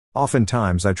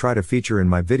Oftentimes I try to feature in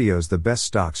my videos the best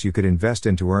stocks you could invest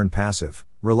in to earn passive,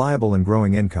 reliable and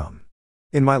growing income.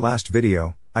 In my last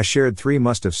video, I shared 3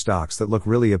 must-have stocks that look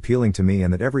really appealing to me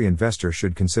and that every investor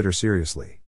should consider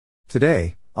seriously.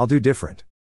 Today, I'll do different.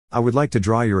 I would like to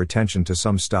draw your attention to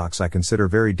some stocks I consider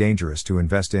very dangerous to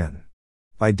invest in.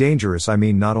 By dangerous I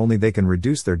mean not only they can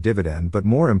reduce their dividend but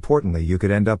more importantly you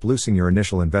could end up losing your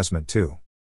initial investment too.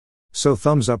 So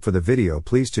thumbs up for the video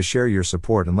please to share your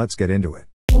support and let's get into it.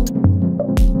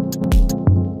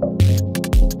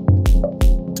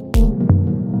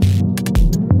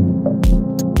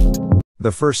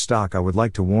 The first stock I would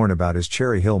like to warn about is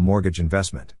Cherry Hill Mortgage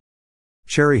Investment.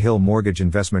 Cherry Hill Mortgage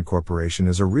Investment Corporation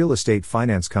is a real estate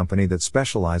finance company that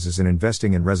specializes in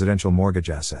investing in residential mortgage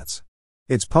assets.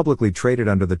 It's publicly traded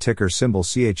under the ticker symbol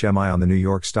CHMI on the New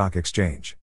York Stock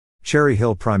Exchange. Cherry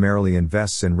Hill primarily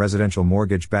invests in residential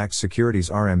mortgage-backed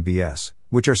securities RMBS,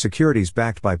 which are securities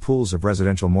backed by pools of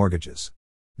residential mortgages.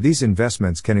 These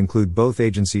investments can include both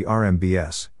agency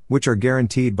RMBS, which are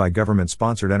guaranteed by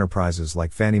government-sponsored enterprises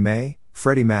like Fannie Mae,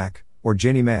 Freddie Mac, or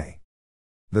Ginnie Mae.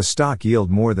 The stock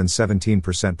yield more than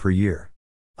 17% per year.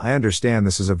 I understand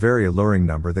this is a very alluring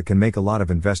number that can make a lot of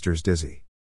investors dizzy.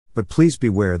 But please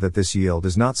beware that this yield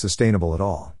is not sustainable at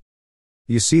all.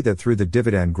 You see that through the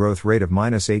dividend growth rate of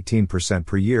 -18%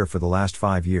 per year for the last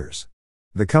 5 years.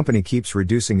 The company keeps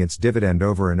reducing its dividend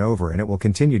over and over and it will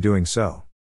continue doing so.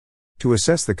 To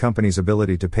assess the company's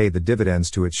ability to pay the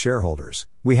dividends to its shareholders,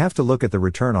 we have to look at the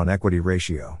return on equity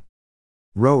ratio.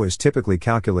 ROE is typically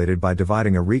calculated by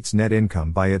dividing a REIT's net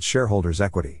income by its shareholders'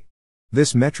 equity.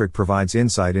 This metric provides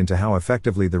insight into how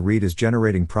effectively the REIT is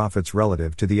generating profits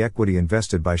relative to the equity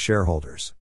invested by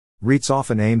shareholders. REITs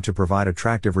often aim to provide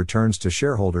attractive returns to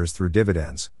shareholders through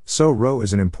dividends, so ROE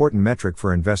is an important metric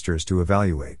for investors to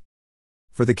evaluate.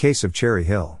 For the case of Cherry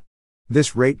Hill,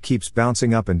 this rate keeps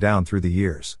bouncing up and down through the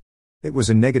years. It was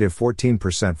a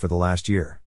 -14% for the last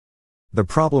year. The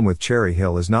problem with Cherry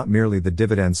Hill is not merely the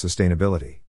dividend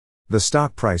sustainability. The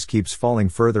stock price keeps falling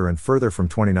further and further from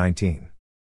 2019.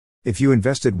 If you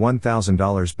invested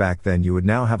 $1,000 back then you would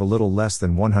now have a little less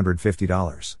than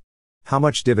 $150. How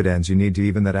much dividends you need to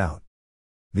even that out?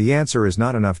 The answer is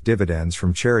not enough dividends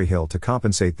from Cherry Hill to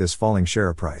compensate this falling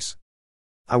share price.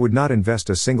 I would not invest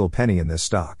a single penny in this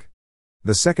stock.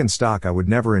 The second stock I would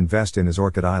never invest in is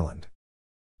Orchid Island.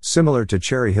 Similar to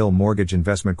Cherry Hill Mortgage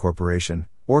Investment Corporation,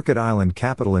 Orchid Island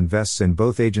Capital invests in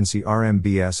both agency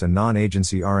RMBS and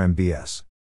non-agency RMBS.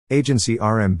 Agency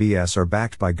RMBS are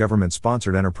backed by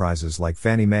government-sponsored enterprises like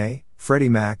Fannie Mae, Freddie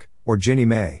Mac, or Ginnie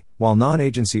Mae, while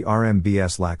non-agency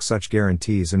RMBS lack such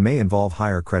guarantees and may involve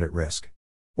higher credit risk.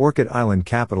 Orchid Island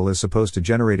Capital is supposed to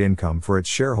generate income for its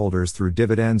shareholders through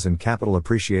dividends and capital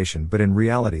appreciation, but in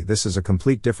reality this is a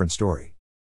complete different story.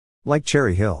 Like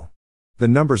Cherry Hill, the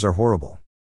numbers are horrible.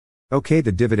 Okay,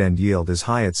 the dividend yield is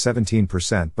high at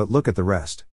 17%, but look at the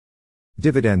rest.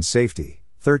 Dividend safety,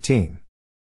 13.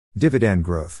 Dividend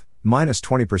growth,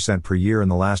 -20% per year in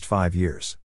the last 5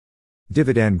 years.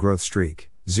 Dividend growth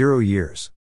streak, 0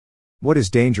 years. What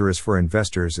is dangerous for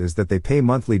investors is that they pay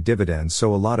monthly dividends,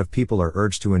 so a lot of people are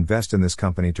urged to invest in this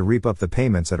company to reap up the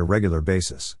payments at a regular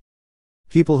basis.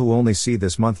 People who only see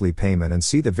this monthly payment and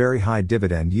see the very high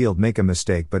dividend yield make a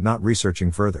mistake but not researching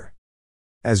further.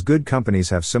 As good companies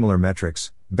have similar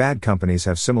metrics, bad companies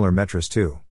have similar metrics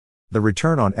too. The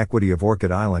return on equity of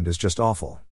Orchid Island is just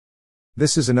awful.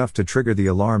 This is enough to trigger the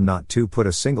alarm not to put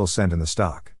a single cent in the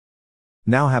stock.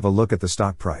 Now have a look at the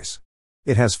stock price.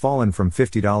 It has fallen from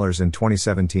 $50 in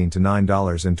 2017 to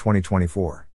 $9 in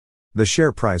 2024. The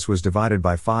share price was divided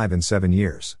by 5 in 7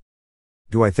 years.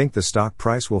 Do I think the stock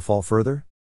price will fall further?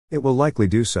 It will likely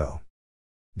do so.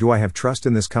 Do I have trust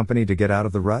in this company to get out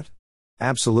of the rut?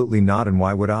 Absolutely not, and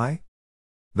why would I?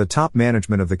 The top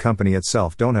management of the company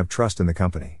itself don't have trust in the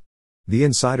company. The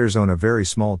insiders own a very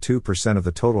small 2% of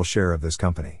the total share of this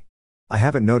company. I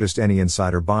haven't noticed any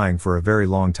insider buying for a very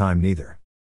long time neither.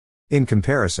 In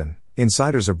comparison,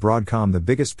 insiders of Broadcom, the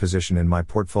biggest position in my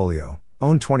portfolio,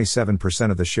 own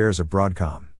 27% of the shares of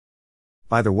Broadcom.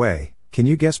 By the way, can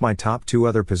you guess my top 2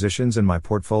 other positions in my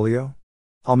portfolio?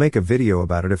 I'll make a video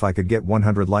about it if I could get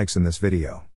 100 likes in this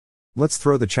video. Let's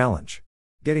throw the challenge.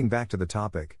 Getting back to the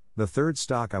topic, the third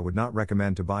stock I would not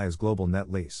recommend to buy is Global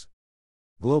Net Lease.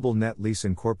 Global Net Lease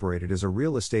Incorporated is a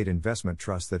real estate investment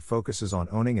trust that focuses on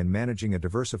owning and managing a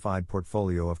diversified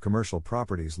portfolio of commercial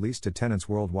properties leased to tenants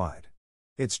worldwide.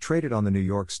 It's traded on the New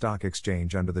York Stock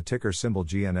Exchange under the ticker symbol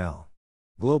GNL.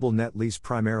 Global Net Lease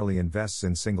primarily invests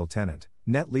in single-tenant,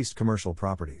 net-leased commercial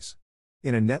properties.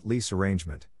 In a net lease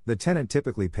arrangement, the tenant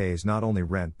typically pays not only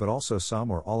rent but also some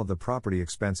or all of the property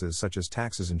expenses such as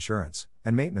taxes, insurance,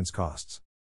 and maintenance costs.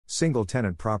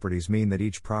 Single-tenant properties mean that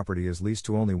each property is leased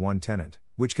to only one tenant,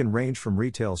 which can range from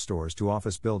retail stores to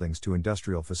office buildings to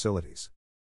industrial facilities.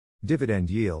 Dividend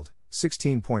yield,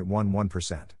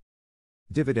 16.11%.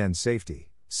 Dividend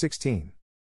safety, 16.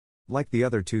 Like the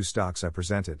other two stocks I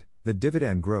presented, the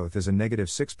dividend growth is a negative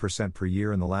 6% per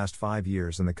year in the last 5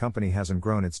 years and the company hasn't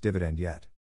grown its dividend yet.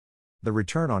 The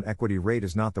return on equity rate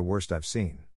is not the worst I've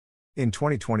seen. In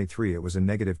 2023 it was a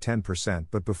negative 10%,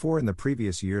 but before in the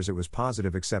previous years it was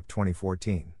positive except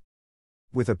 2014.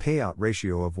 With a payout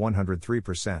ratio of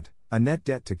 103%, a net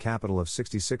debt to capital of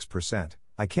 66%,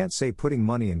 I can't say putting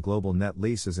money in Global Net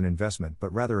Lease is an investment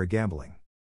but rather a gambling.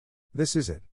 This is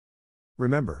it.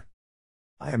 Remember,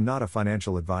 I am not a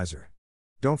financial advisor.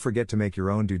 Don't forget to make your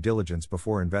own due diligence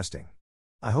before investing.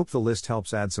 I hope the list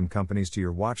helps add some companies to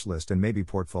your watch list and maybe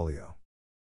portfolio.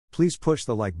 Please push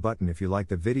the like button if you like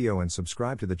the video and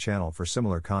subscribe to the channel for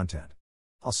similar content.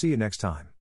 I'll see you next time.